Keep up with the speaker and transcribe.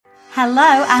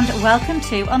Hello and welcome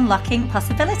to Unlocking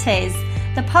Possibilities,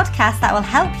 the podcast that will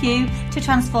help you to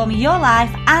transform your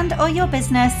life and or your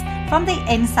business from the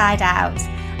inside out.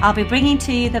 I'll be bringing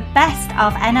to you the best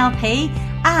of NLP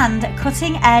and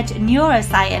cutting-edge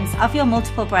neuroscience of your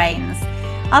multiple brains.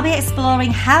 I'll be exploring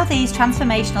how these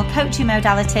transformational coaching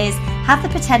modalities have the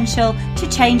potential to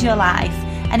change your life.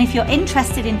 And if you're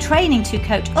interested in training to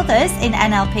coach others in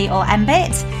NLP or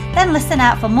MBIT, then listen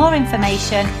out for more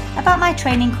information about my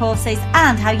training courses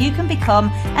and how you can become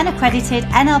an accredited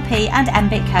NLP and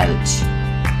MBIT coach.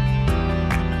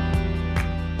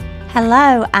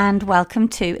 Hello and welcome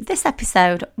to this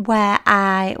episode where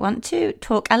I want to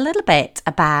talk a little bit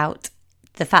about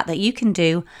the fact that you can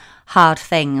do hard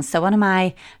things. So one of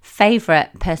my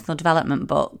favourite personal development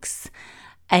books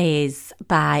is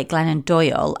by Glennon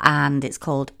Doyle and it's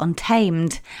called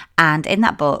Untamed. And in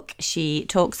that book, she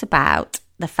talks about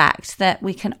the fact that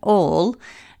we can all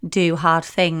do hard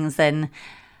things. And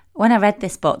when I read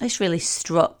this book, this really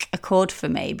struck a chord for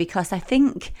me because I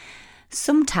think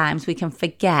sometimes we can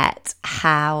forget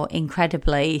how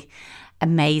incredibly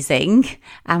amazing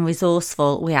and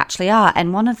resourceful we actually are.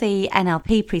 And one of the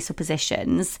NLP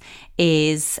presuppositions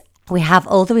is we have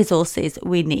all the resources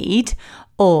we need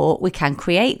or we can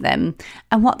create them.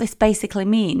 And what this basically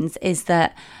means is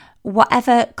that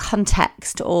whatever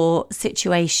context or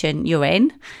situation you're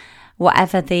in,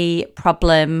 whatever the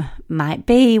problem might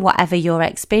be, whatever you're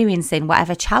experiencing,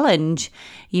 whatever challenge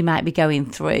you might be going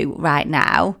through right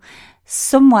now,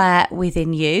 somewhere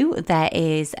within you there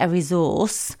is a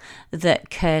resource that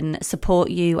can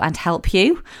support you and help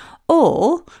you,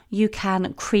 or you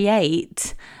can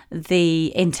create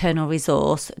the internal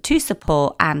resource to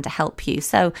support and help you.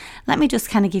 So let me just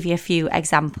kind of give you a few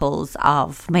examples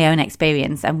of my own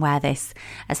experience and where this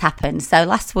has happened. So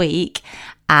last week,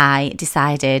 I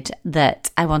decided that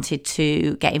I wanted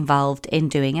to get involved in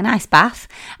doing an ice bath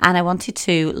and I wanted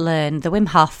to learn the Wim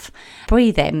Hof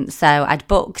breathing. So I'd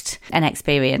booked an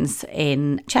experience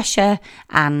in Cheshire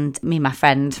and me and my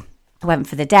friend went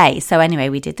for the day. So anyway,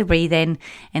 we did the breathing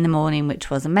in the morning, which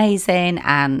was amazing.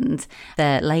 And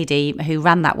the lady who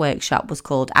ran that workshop was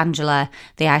called Angela,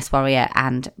 the Ice Warrior,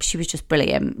 and she was just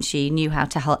brilliant. She knew how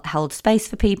to hold space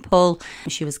for people.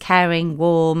 She was caring,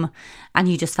 warm, and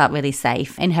you just felt really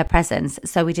safe in her presence.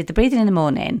 So we did the breathing in the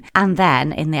morning, and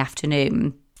then in the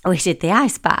afternoon, we did the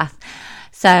ice bath.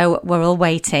 So we're all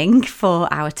waiting for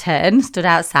our turn, stood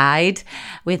outside.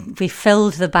 We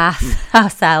filled the bath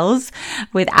ourselves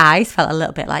with ice, felt a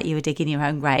little bit like you were digging your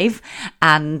own grave.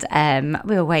 And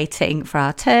we were waiting for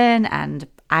our turn and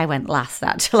I went last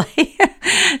actually.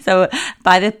 So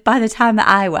by the time that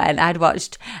I went, I'd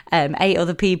watched 8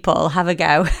 other people have a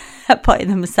go at putting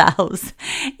themselves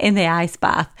in the ice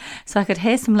bath. So I could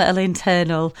hear some little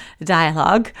internal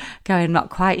dialogue going, not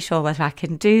quite sure whether I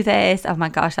can do this. Oh my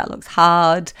gosh, that looks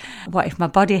hard. What if my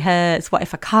body hurts? What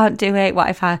if I can't do it? What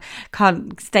if I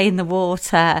can't stay in the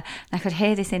water? And I could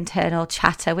hear this internal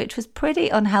chatter, which was pretty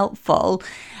unhelpful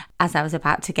as I was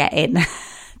about to get in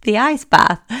the ice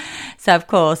bath. So of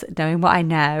course, knowing what I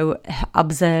know,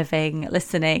 observing,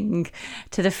 listening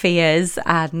to the fears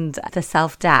and the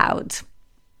self-doubt,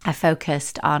 I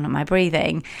focused on my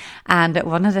breathing. And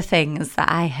one of the things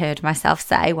that I heard myself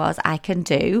say was, I can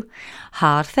do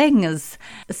hard things.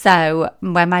 So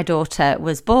when my daughter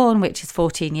was born, which is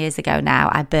 14 years ago now,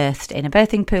 I birthed in a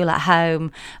birthing pool at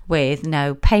home with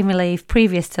no pain relief.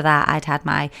 Previous to that, I'd had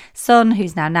my son,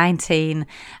 who's now 19.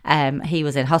 He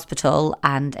was in hospital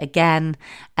and again,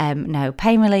 no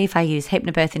pain relief. I used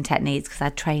hypnobirthing techniques because I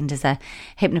trained as a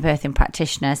hypnobirthing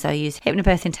practitioner. So I used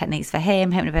hypnobirthing techniques for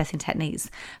him, hypnobirthing techniques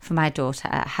for my daughter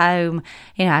at home.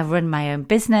 You know, I run my own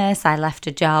business. I left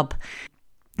a job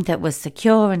that was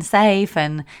secure and safe,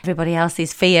 and everybody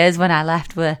else's fears when I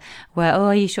left were, oh,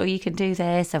 are you sure you can do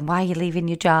this? And why are you leaving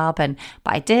your job? But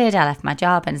I did. I left my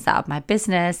job and set up my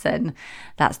business, and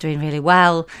that's doing really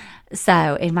well.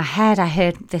 So in my head, I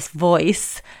heard this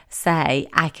voice say,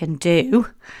 I can do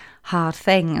hard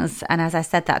things. And as I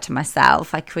said that to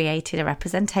myself, I created a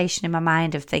representation in my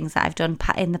mind of things that I've done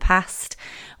in the past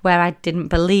where I didn't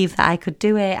believe that I could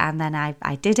do it, and then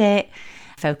I did it,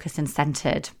 focused and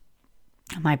centered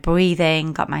my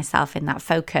breathing, got myself in that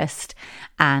focused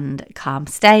and calm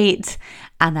state,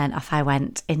 and then off I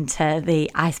went into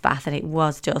the ice bath, and it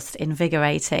was just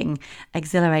invigorating,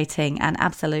 exhilarating, and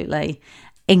absolutely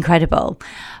incredible.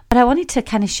 But I wanted to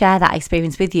kind of share that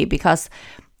experience with you because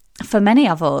for many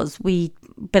of us, we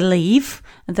believe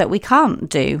that we can't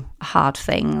do hard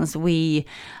things. We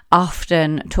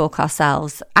often talk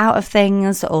ourselves out of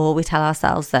things, or we tell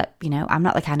ourselves that, you know, I'm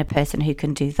not the kind of person who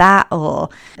can do that, or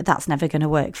that's never going to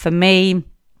work for me.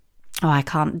 oh, I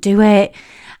can't do it.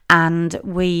 And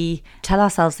we tell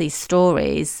ourselves these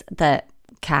stories that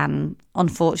can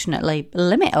unfortunately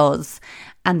limit us.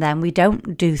 And then we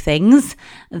don't do things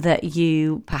that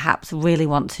you perhaps really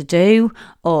want to do,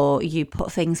 or you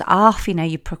put things off,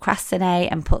 you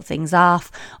procrastinate and put things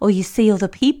off, or you see other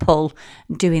people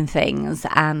doing things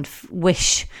and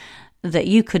wish that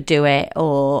you could do it,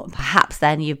 or perhaps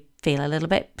then you feel a little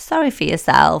bit sorry for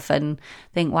yourself and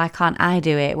think, why can't I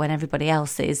do it when everybody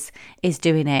else is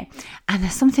doing it? And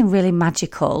there's something really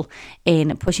magical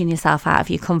in pushing yourself out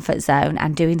of your comfort zone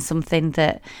and doing something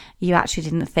that you actually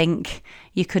didn't think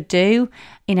you could do.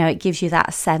 It gives you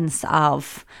that sense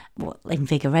of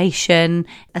invigoration,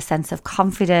 a sense of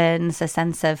confidence, a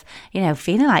sense of,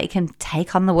 feeling like you can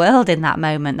take on the world in that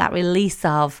moment, that release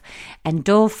of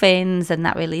endorphins and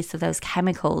that release of those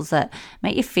chemicals that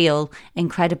make you feel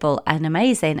incredible and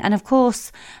amazing. And of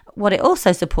course, what it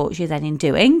also supports you then in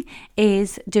doing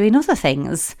is doing other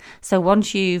things. So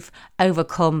once you've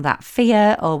overcome that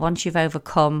fear, or once you've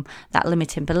overcome that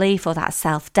limiting belief or that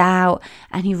self-doubt,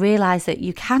 and you realise that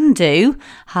you can do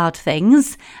hard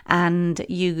things and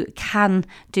you can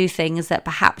do things that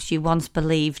perhaps you once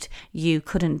believed you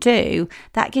couldn't do,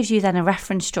 that gives you then a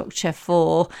reference structure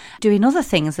for doing other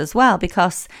things as well,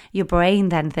 because your brain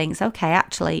then thinks, okay,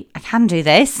 actually, I can do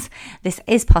this. This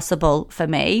is possible for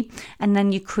me. And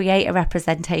then you create a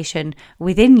representation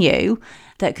within you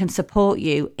that can support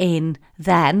you in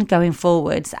then going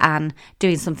forwards and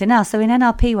doing something else. So in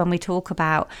NLP, when we talk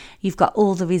about you've got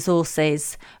all the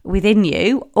resources within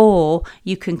you, or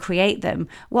you can create them,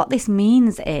 what this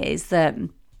means is that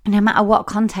no matter what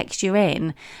context you're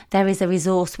in, there is a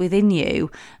resource within you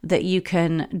that you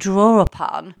can draw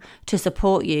upon to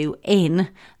support you in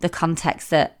the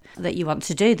context that you want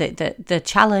to do, the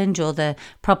challenge or the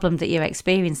problem that you're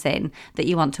experiencing that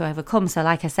you want to overcome. So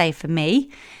like I say, for me,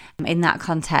 in that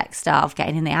context of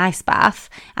getting in the ice bath,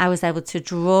 I was able to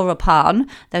draw upon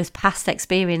those past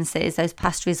experiences, those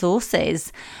past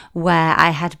resources where I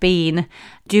had been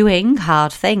doing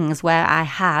hard things, where I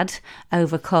had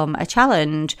overcome a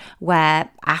challenge, where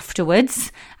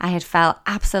afterwards I had felt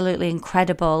absolutely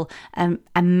incredible and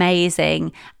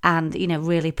amazing and,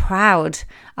 really proud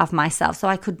of myself. So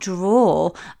I could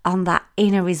draw on that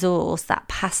inner resource, that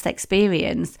past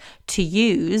experience, to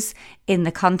use in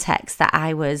the context that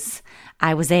I was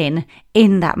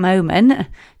in that moment,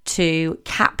 to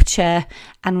capture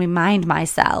and remind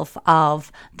myself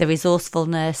of the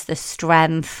resourcefulness, the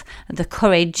strength, the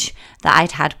courage that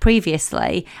I'd had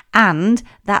previously, and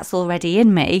that's already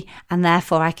in me, and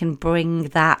therefore I can bring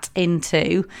that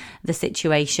into the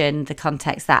situation, the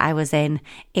context that I was in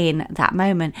that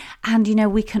moment. And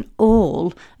we can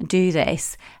all do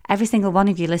this. Every single one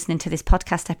of you listening to this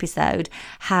podcast episode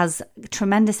has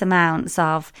tremendous amounts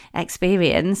of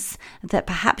experience that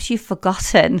perhaps you've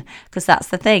forgotten, because that's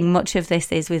the thing. Much of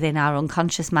this is within our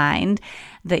unconscious mind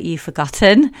that you've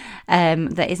forgotten,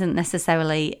 that isn't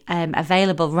necessarily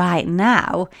available right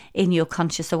now in your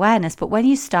conscious awareness. But when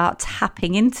you start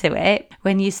tapping into it,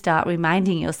 when you start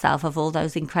reminding yourself of all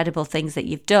those incredible things that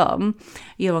you've done,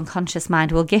 your unconscious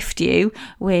mind will gift you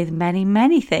with many,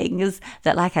 many things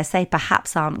that, like I say,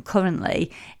 perhaps aren't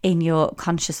currently in your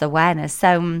conscious awareness.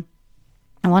 So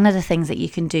one of the things that you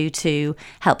can do to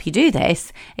help you do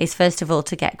this is, first of all,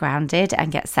 to get grounded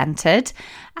and get centered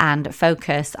and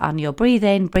focus on your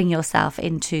breathing, bring yourself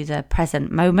into the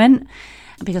present moment,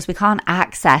 because we can't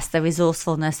access the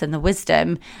resourcefulness and the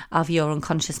wisdom of your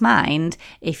unconscious mind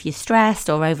if you're stressed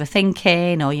or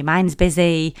overthinking, or your mind's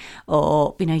busy,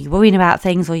 or you're worrying about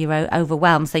things, or you're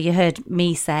overwhelmed. So you heard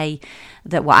me say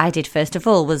that what I did first of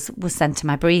all was center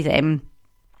my breathing.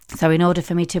 So in order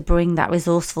for me to bring that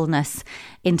resourcefulness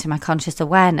into my conscious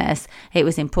awareness, it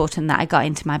was important that I got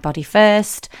into my body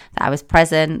first, that I was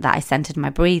present, that I centered my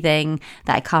breathing,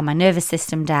 that I calmed my nervous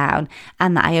system down,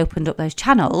 and that I opened up those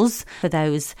channels for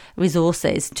those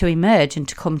resources to emerge and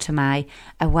to come to my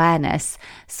awareness.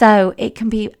 So it can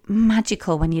be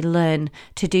magical when you learn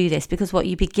to do this, because what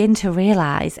you begin to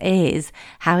realize is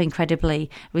how incredibly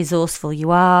resourceful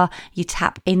you are. You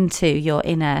tap into your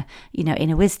inner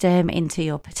wisdom, into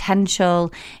your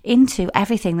potential, into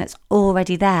everything that's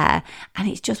already there, and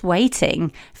it's just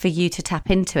waiting for you to tap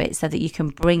into it so that you can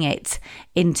bring it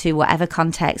into whatever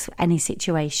context, any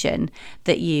situation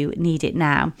that you need it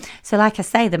now. So like I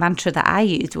say, the mantra that I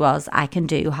used was, I can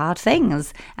do hard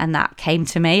things, and that came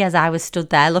to me as I was stood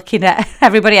there looking at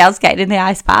everybody else getting in the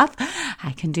ice bath.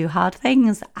 I can do hard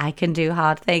things, I can do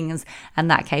hard things. And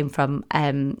that came from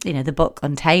the book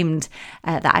Untamed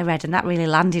that I read, and that really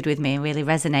landed with me and really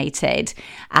resonated.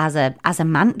 as a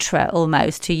mantra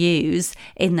almost to use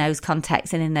in those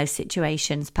contexts and in those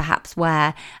situations, perhaps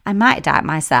where I might doubt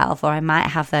myself, or I might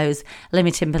have those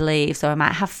limiting beliefs, or I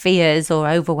might have fears or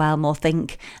overwhelm or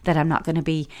think that I'm not going to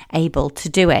be able to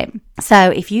do it.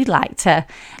 So if you'd like to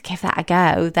give that a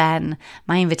go, then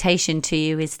my invitation to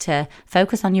you is to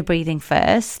focus on your breathing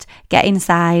first, get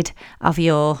into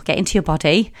your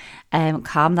body,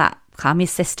 calm your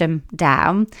system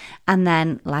down. And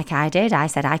then, like I did, I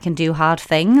said, I can do hard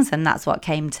things. And that's what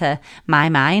came to my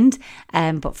mind.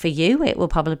 But for you, it will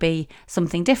probably be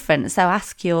something different. So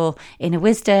ask your inner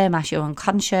wisdom, ask your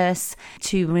unconscious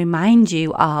to remind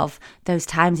you of those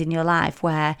times in your life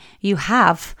where you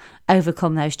have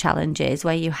overcome those challenges,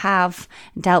 where you have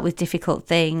dealt with difficult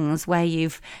things, where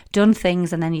you've done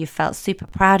things and then you felt super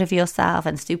proud of yourself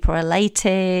and super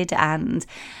elated, and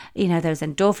those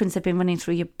endorphins have been running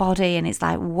through your body and it's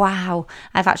like, wow,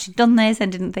 I've actually done this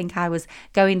and didn't think I was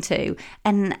going to.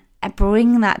 And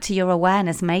bring that to your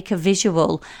awareness, make a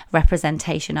visual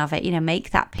representation of it, make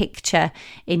that picture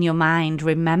in your mind,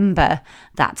 remember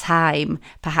that time.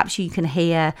 Perhaps you can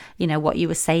hear, what you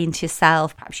were saying to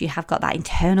yourself, perhaps you have got that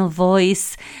internal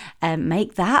voice,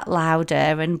 make that louder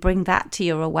and bring that to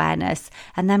your awareness,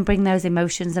 and then bring those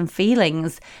emotions and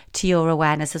feelings to your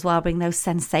awareness as well, bring those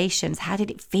sensations. How did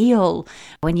it feel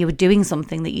when you were doing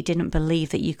something that you didn't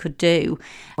believe that you could do?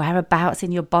 Whereabouts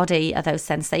in your body are those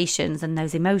sensations and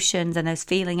those emotions and those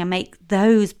feelings, and make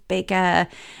those bigger,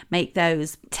 make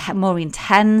those more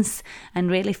intense,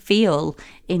 and really feel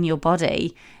in your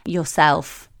body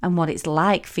yourself and what it's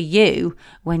like for you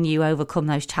when you overcome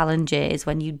those challenges,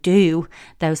 when you do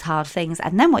those hard things.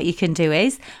 And then what you can do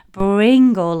is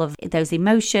bring all of those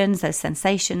emotions, those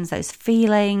sensations, those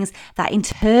feelings, that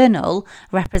internal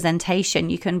representation,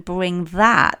 you can bring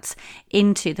that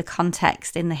into the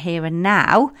context in the here and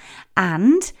now,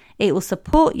 and it will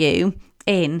support you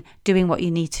in doing what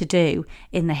you need to do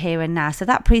in the here and now. So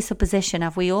that presupposition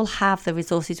of we all have the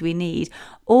resources we need,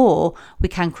 or we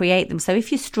can create them. So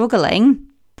if you're struggling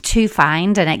to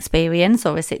find an experience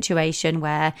or a situation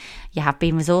where you have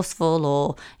been resourceful,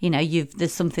 or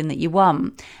there's something that you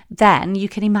want, then you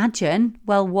can imagine,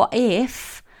 well, what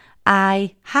if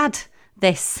I had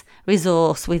this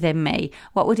resource within me?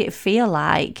 What would it feel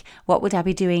like? What would I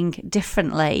be doing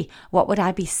differently? What would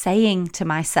I be saying to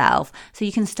myself? So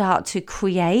you can start to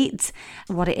create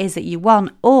what it is that you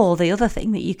want. Or the other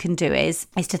thing that you can do is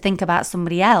to think about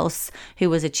somebody else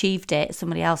who has achieved it,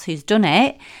 somebody else who's done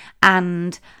it,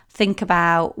 and think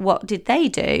about, what did they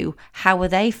do? How were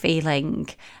they feeling?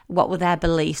 What were their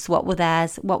beliefs? What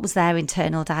was their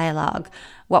internal dialogue?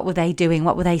 What were they doing?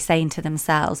 What were they saying to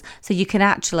themselves? So you can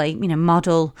actually,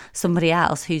 model somebody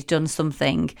else who's done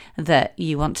something that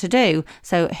you want to do.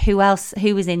 So who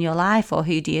is in your life, or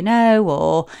who do you know?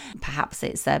 Or perhaps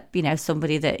it's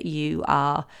somebody that you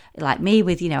are like me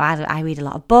with, I read a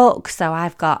lot of books. So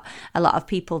I've got a lot of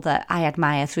people that I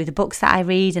admire through the books that I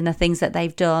read and the things that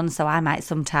they've done. So I might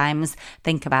sometimes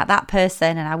think about that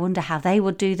person and I wonder how they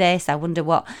would do this. I wonder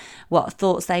what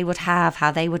thoughts they would have,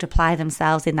 how they would apply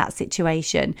themselves in that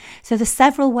situation. So there's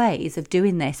several ways of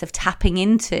doing this, of tapping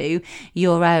into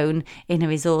your own inner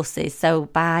resources. So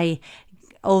by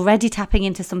already tapping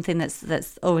into something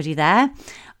that's already there,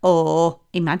 or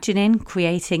imagining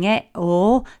creating it,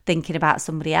 or thinking about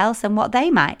somebody else and what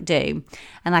they might do.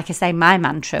 And like I say, my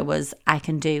mantra was, I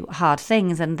can do hard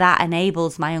things, and that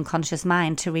enables my unconscious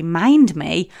mind to remind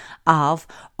me of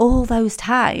all those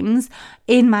times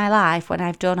in my life when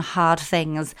I've done hard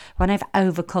things, when I've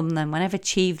overcome them, when I've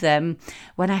achieved them,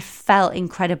 when I felt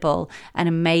incredible and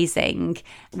amazing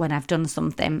when I've done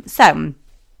something. So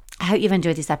I hope you've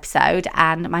enjoyed this episode,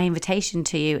 and my invitation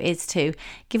to you is to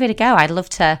give it a go. I'd love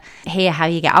to hear how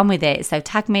you get on with it. So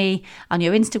tag me on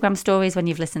your Instagram stories when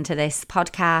you've listened to this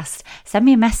podcast. Send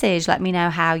me a message. Let me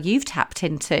know how you've tapped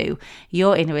into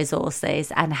your inner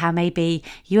resources and how maybe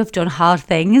you have done hard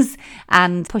things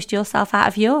and pushed yourself out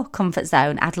of your comfort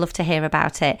zone. I'd love to hear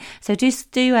about it. So do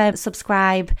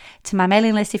subscribe to my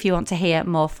mailing list if you want to hear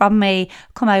more from me.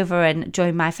 Come over and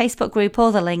join my Facebook group.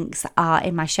 All the links are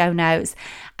in my show notes.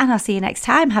 And I'll see you next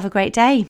time. Have a great day.